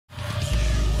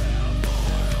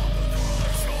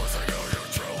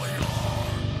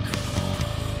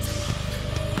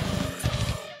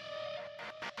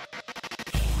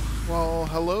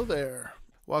Hello there.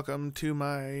 Welcome to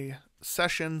my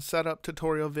session setup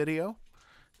tutorial video.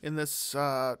 In this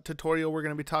tutorial, we're going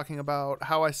to be talking about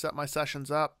how I set my sessions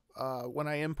up when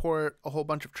I import a whole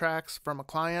bunch of tracks from a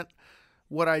client,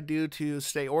 what I do to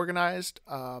stay organized,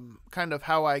 kind of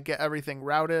how I get everything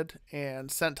routed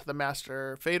and sent to the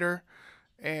master fader,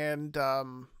 and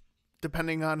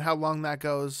depending on how long that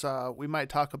goes, we might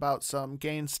talk about some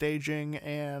gain staging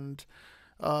and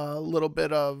a little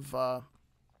bit of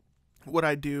what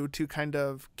I do to kind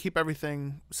of keep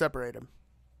everything separated.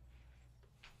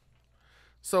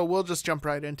 So we'll just jump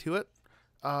right into it.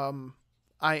 I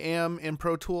am in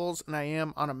Pro Tools and I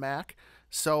am on a Mac,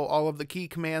 so all of the key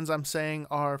commands I'm saying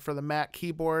are for the Mac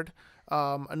keyboard.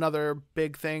 Another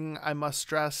big thing I must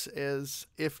stress is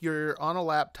if you're on a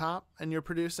laptop and you're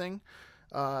producing,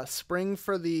 spring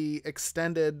for the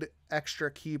extended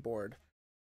extra keyboard.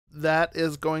 That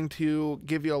is going to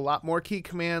give you a lot more key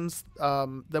commands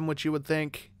than what you would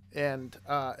think, and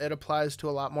it applies to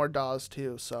a lot more DAWs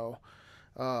too. So,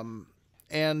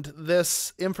 and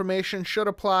this information should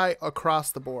apply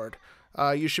across the board.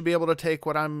 You should be able to take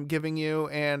what I'm giving you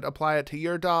and apply it to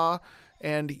your DAW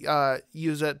and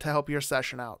use it to help your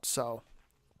session out. So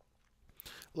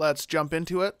let's jump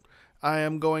into it. I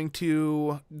am going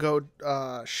to go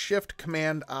Shift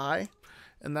Command I,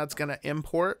 and that's going to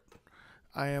import.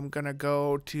 I am going to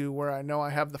go to where I know I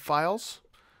have the files.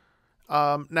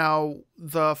 Now,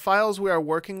 the files we are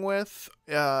working with,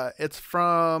 it's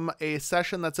from a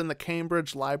session that's in the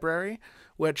Cambridge library,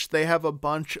 which they have a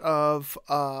bunch of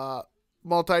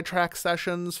multi-track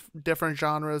sessions, different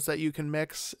genres that you can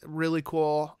mix. Really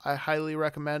cool. I highly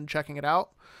recommend checking it out.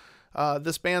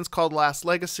 This band's called Last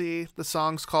Legacy. The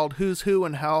song's called Who's Who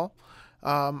in Hell.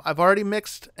 I've already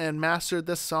mixed and mastered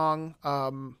this song,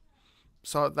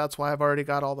 so that's why I've already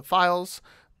got all the files,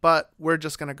 but we're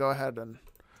just going to go ahead and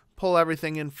pull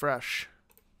everything in fresh.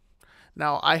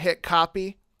 Now I hit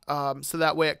copy, so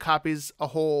that way it copies a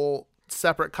whole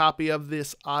separate copy of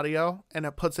this audio and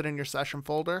it puts it in your session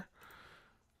folder.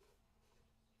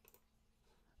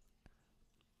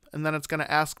 And then it's going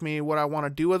to ask me what I want to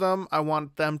do with them. I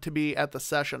want them to be at the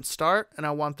session start, and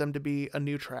I want them to be a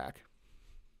new track.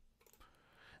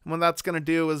 And what that's going to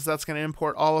do is that's going to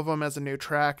import all of them as a new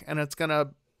track, and it's going to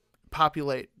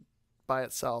populate by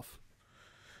itself.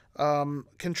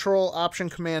 Control Option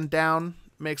Command down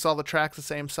makes all the tracks the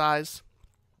same size.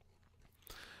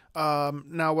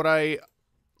 Now what I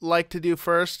like to do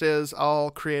first is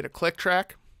I'll create a click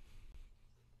track.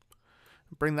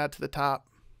 Bring that to the top.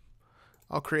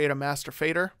 I'll create a master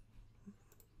fader.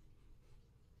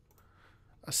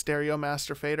 A stereo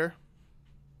master fader.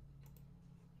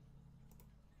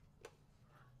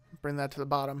 Bring that to the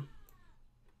bottom.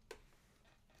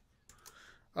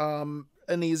 An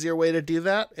easier way to do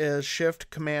that is Shift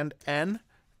Command N.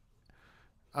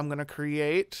 I'm going to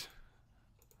create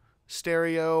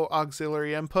stereo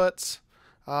auxiliary inputs,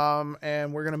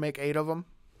 and we're going to make 8 of them.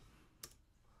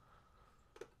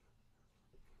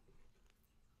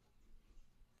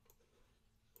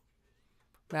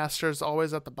 Master is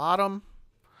always at the bottom.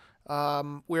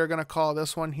 We're going to call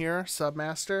this one here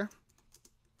Submaster.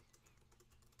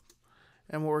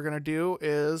 And what we're going to do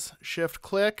is shift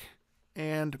click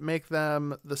and make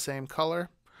them the same color.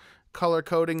 Color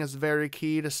coding is very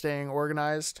key to staying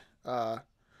organized.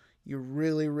 You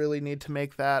really need to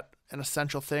make that an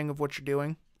essential thing of what you're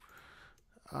doing.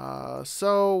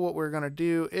 So what we're going to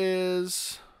do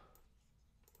is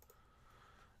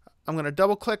I'm going to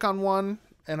double click on one,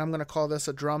 and I'm going to call this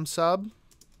a drum sub.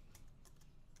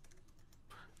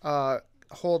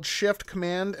 Hold Shift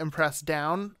Command and press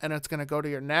down, and it's going to go to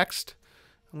your next.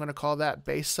 I'm going to call that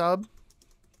bass sub.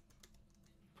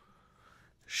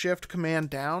 Shift Command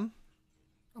down.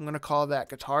 I'm going to call that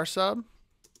guitar sub.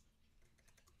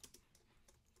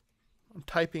 I'm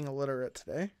typing illiterate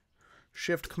today.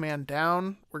 Shift Command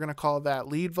down. We're going to call that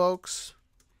lead vocals.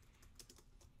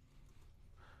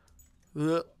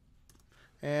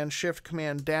 And Shift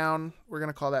Command down. We're going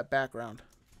to call that background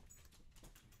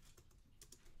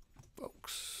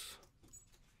vocals.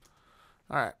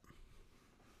 All right.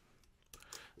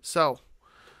 So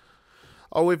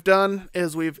all we've done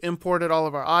is we've imported all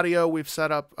of our audio. We've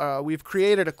set up, we've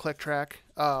created a click track.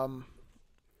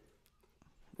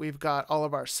 We've got all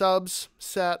of our subs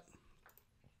set.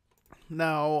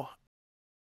 Now,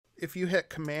 if you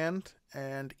hit Command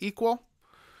and equal,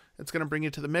 it's going to bring you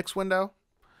to the mix window.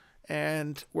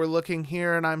 And we're looking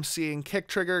here and I'm seeing kick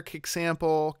trigger, kick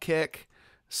sample, kick.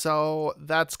 So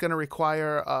that's going to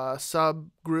require a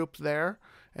subgroup there.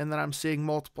 And then I'm seeing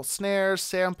multiple snares,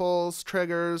 samples,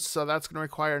 triggers. So that's going to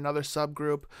require another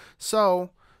subgroup.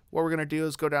 So what we're going to do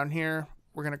is go down here.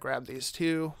 we're going to grab these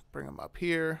two, bring them up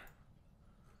here.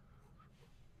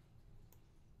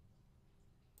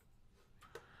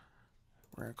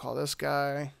 We're going to call this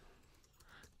guy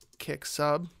kick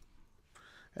sub,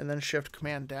 and then shift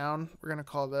command down. We're going to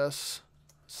call this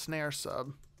snare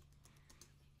sub.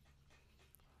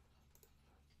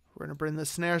 We're going to bring the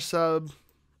snare sub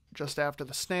just after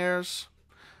the snares.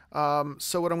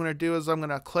 So what I'm going to do is I'm going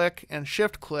to click and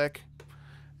shift click,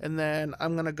 and then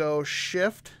I'm going to go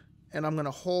shift and I'm going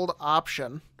to hold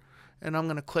option, and I'm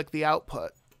going to click the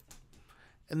output,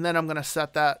 and then I'm going to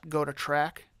set that, go to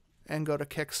track and go to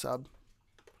kick sub.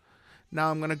 Now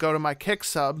I'm going to go to my kick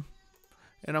sub,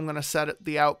 and I'm going to set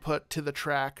the output to the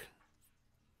track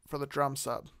for the drum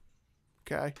sub.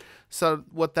 Okay, so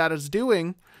what that is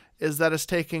doing is that it's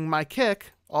taking my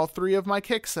kick, all three of my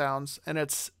kick sounds, and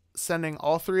it's sending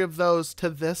all three of those to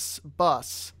this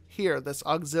bus here, this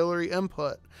auxiliary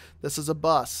input. This is a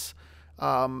bus,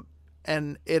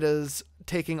 and it is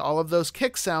taking all of those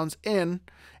kick sounds in,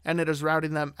 and it is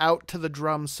routing them out to the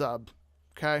drum sub.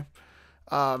 Okay.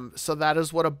 So that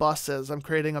is what a bus is. I'm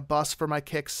creating a bus for my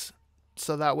kicks,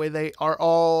 so that way they are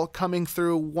all coming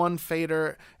through one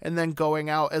fader and then going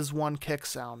out as one kick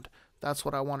sound. That's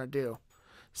what I want to do.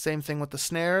 Same thing with the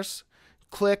snares.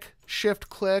 Click, shift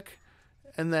click,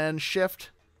 and then shift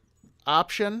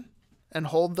option and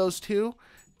hold those two.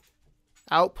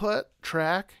 Output,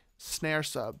 track, snare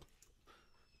sub.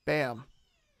 Bam.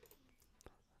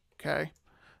 Okay.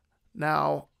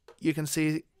 Now you can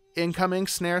see incoming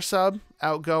snare sub,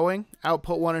 outgoing,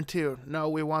 output 1 and 2. No,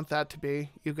 we want that to be,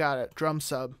 you got it, drum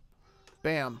sub.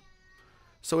 Bam.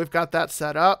 So we've got that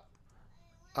set up.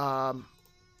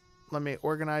 Let me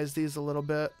organize these a little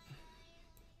bit.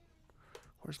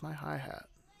 Where's my hi-hat?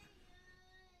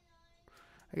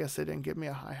 I guess they didn't give me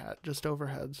a hi-hat, just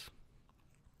overheads.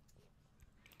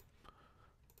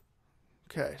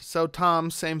 Okay, so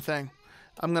toms, same thing.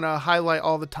 I'm going to highlight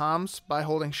all the toms by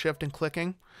holding shift and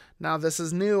clicking. Now this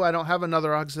is new, I don't have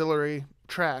another auxiliary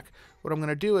track. What I'm going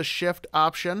to do is shift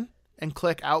option and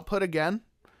click output again,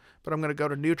 but I'm going to go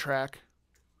to new track.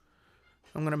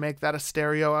 I'm going to make that a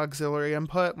stereo auxiliary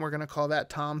input, and we're going to call that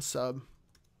tom sub.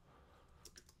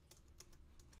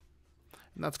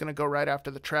 And that's going to go right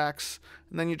after the tracks.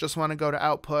 And then you just want to go to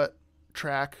output,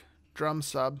 track, drum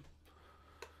sub.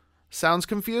 Sounds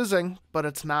confusing, but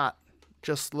it's not.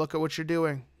 Just look at what you're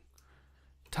doing.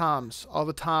 Toms, all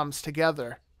the toms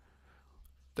together.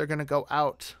 They're going to go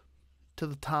out to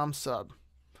the tom sub.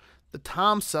 The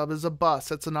tom sub is a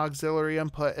bus. It's an auxiliary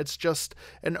input. It's just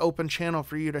an open channel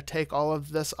for you to take all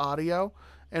of this audio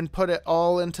and put it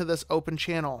all into this open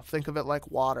channel. Think of it like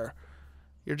water.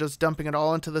 You're just dumping it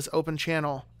all into this open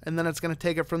channel, and then it's going to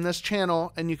take it from this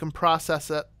channel, and you can process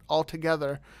it all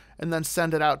together and then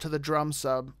send it out to the drum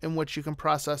sub, in which you can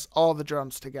process all the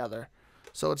drums together.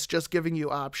 So it's just giving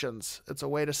you options. It's a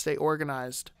way to stay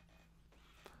organized.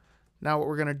 Now what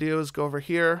we're going to do is go over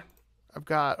here. I've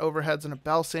got overheads and a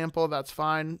bell sample. That's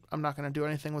fine. I'm not going to do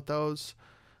anything with those.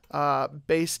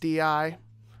 Bass DI.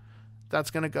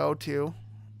 That's going to go to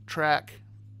track,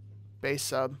 bass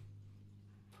sub.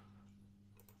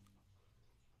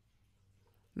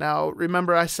 Now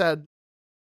remember I said,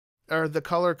 or the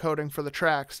color coding for the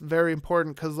tracks, very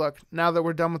important, because look, now that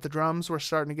we're done with the drums, we're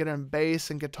starting to get in bass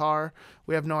and guitar.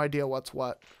 We have no idea what's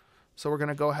what. So we're going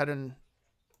to go ahead and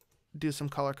do some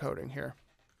color coding here.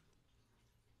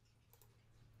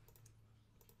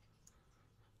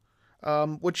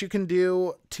 What you can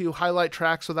do to highlight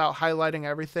tracks without highlighting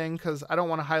everything, because I don't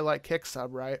want to highlight kick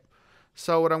sub, right?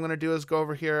 So what I'm going to do is go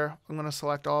over here. I'm going to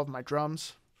select all of my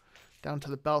drums down to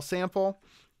the bell sample.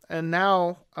 And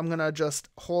now I'm going to just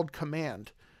hold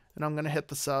command, and I'm going to hit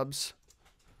the subs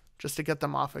just to get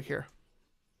them off of here.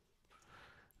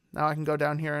 Now I can go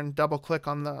down here and double click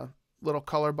on the little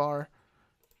color bar,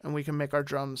 and we can make our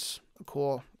drums a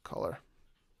cool color.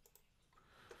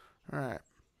 All right.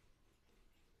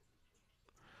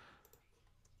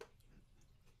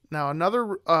 Now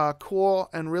another cool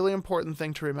and really important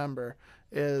thing to remember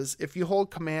is if you hold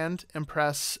command and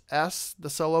press S, the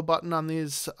solo button on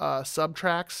these sub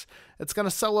tracks, it's going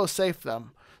to solo safe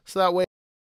them. So that way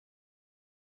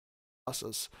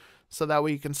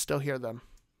you can still hear them.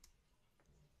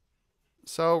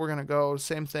 So we're going to go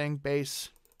same thing, bass.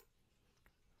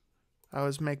 I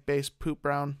always make bass poop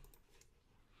brown.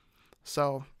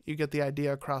 So you get the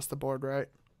idea across the board, right?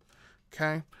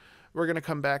 Okay. We're going to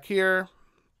come back here.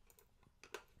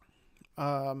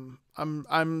 I'm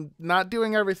not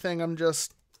doing everything. I'm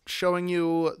just showing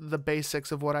you the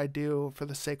basics of what I do for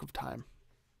the sake of time.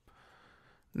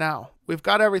 Now, we've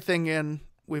got everything in.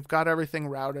 We've got everything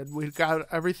routed. We've got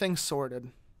everything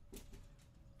sorted.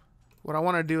 what I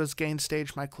want to do is gain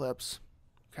stage my clips.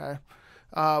 Okay.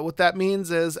 What that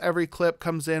means is every clip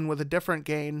comes in with a different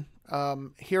gain.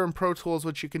 Here in Pro Tools,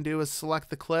 what you can do is select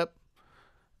the clip,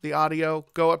 the audio,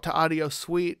 go up to Audio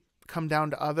Suite, come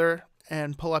down to Other,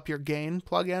 and pull up your gain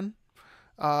plugin.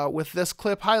 With this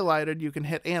clip highlighted, you can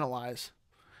hit Analyze,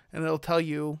 and it'll tell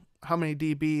you how many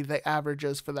dB the average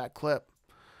is for that clip.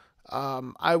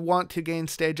 I want to gain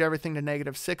stage everything to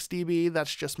 -6 dB.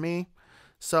 That's just me.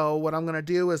 So what I'm going to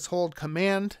do is hold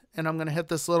Command, and I'm going to hit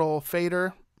this little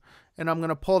fader, and I'm going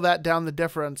to pull that down the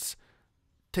difference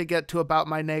to get to about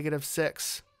my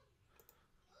 -6.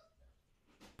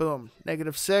 Boom,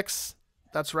 -6.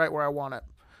 That's right where I want it.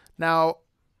 Now,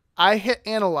 I hit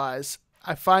Analyze,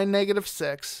 I find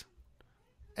 -6,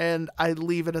 and I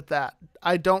leave it at that.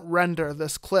 I don't render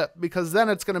this clip because then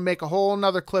it's going to make a whole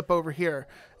nother clip over here,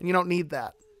 and you don't need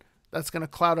that. That's going to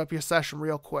cloud up your session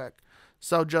real quick.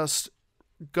 So just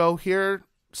go here,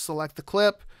 select the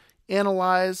clip,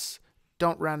 Analyze,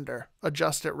 don't render,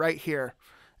 adjust it right here.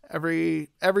 Every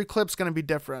clip's going to be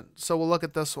different. So we'll look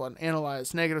at this one.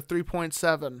 Analyze,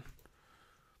 -3.7,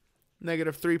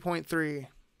 -3.3,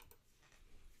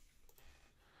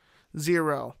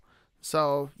 0.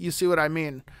 So you see what I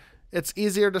mean. It's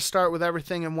easier to start with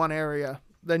everything in one area.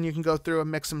 Then you can go through and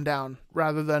mix them down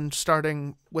rather than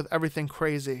starting with everything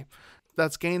crazy.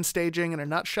 That's gain staging in a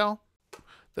nutshell.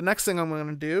 The next thing I'm going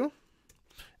to do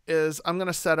is I'm going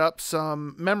to set up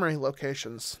some memory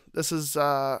locations. This is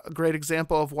a great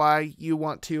example of why you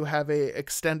want to have a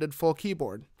extended full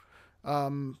keyboard.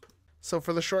 So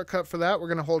for the shortcut for that, we're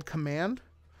going to hold Command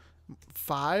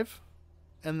 5,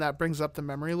 and that brings up the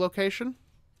memory location.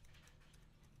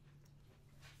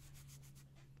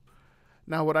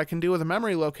 Now what I can do with a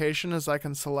memory location is I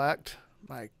can select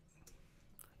my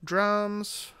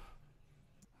drums.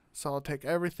 So I'll take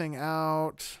everything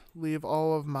out, leave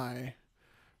all of my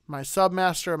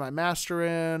submaster, my master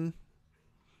in,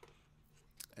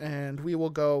 and we will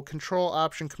go Control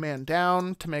Option Command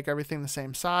down to make everything the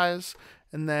same size.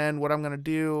 And then what I'm going to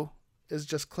do is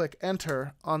just click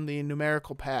Enter on the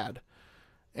numerical pad,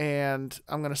 and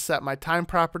I'm going to set my time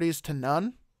properties to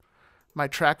none, my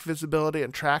track visibility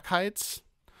and track heights,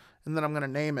 and then I'm going to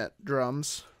name it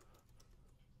drums.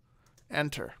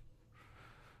 Enter.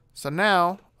 So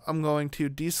now I'm going to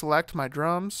deselect my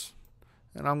drums,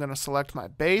 and I'm going to select my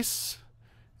bass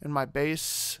and my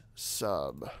bass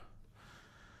sub.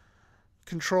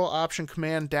 Control Option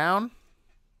Command down.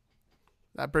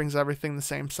 That brings everything the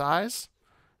same size.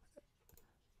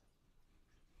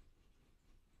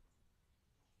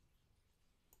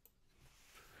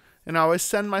 And I always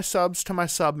send my subs to my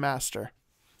submaster.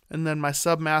 And then my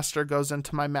submaster goes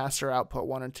into my master output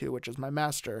 1 and 2, which is my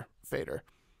master fader.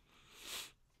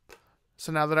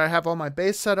 So now that I have all my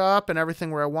bass set up and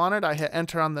everything where I want it, I hit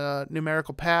Enter on the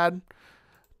numerical pad.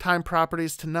 Time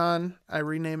properties to none. I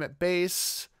rename it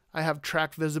bass. I have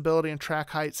track visibility and track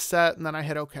height set, and then I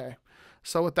hit OK.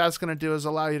 So what that's going to do is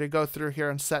allow you to go through here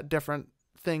and set different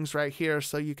things right here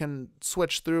so you can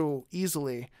switch through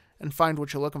easily and find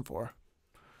what you're looking for.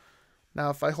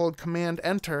 Now if I hold Command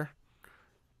Enter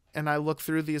and I look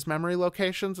through these memory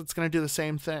locations, it's going to do the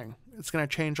same thing. It's going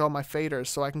to change all my faders,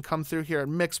 so I can come through here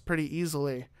and mix pretty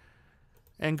easily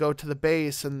and go to the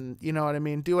bass and, you know what I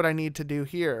mean, do what I need to do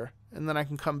here, and then I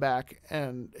can come back,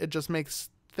 and it just makes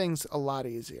things a lot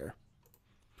easier.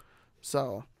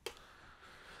 So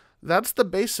that's the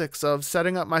basics of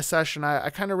setting up my session. I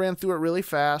kind of ran through it really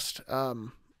fast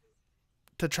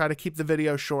to try to keep the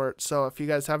video short. So if you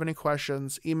guys have any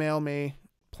questions, email me,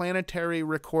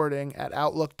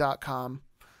 planetaryrecording@outlook.com,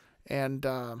 and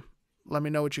let me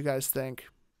know what you guys think.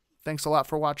 Thanks a lot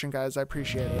for watching, guys. I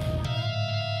appreciate it.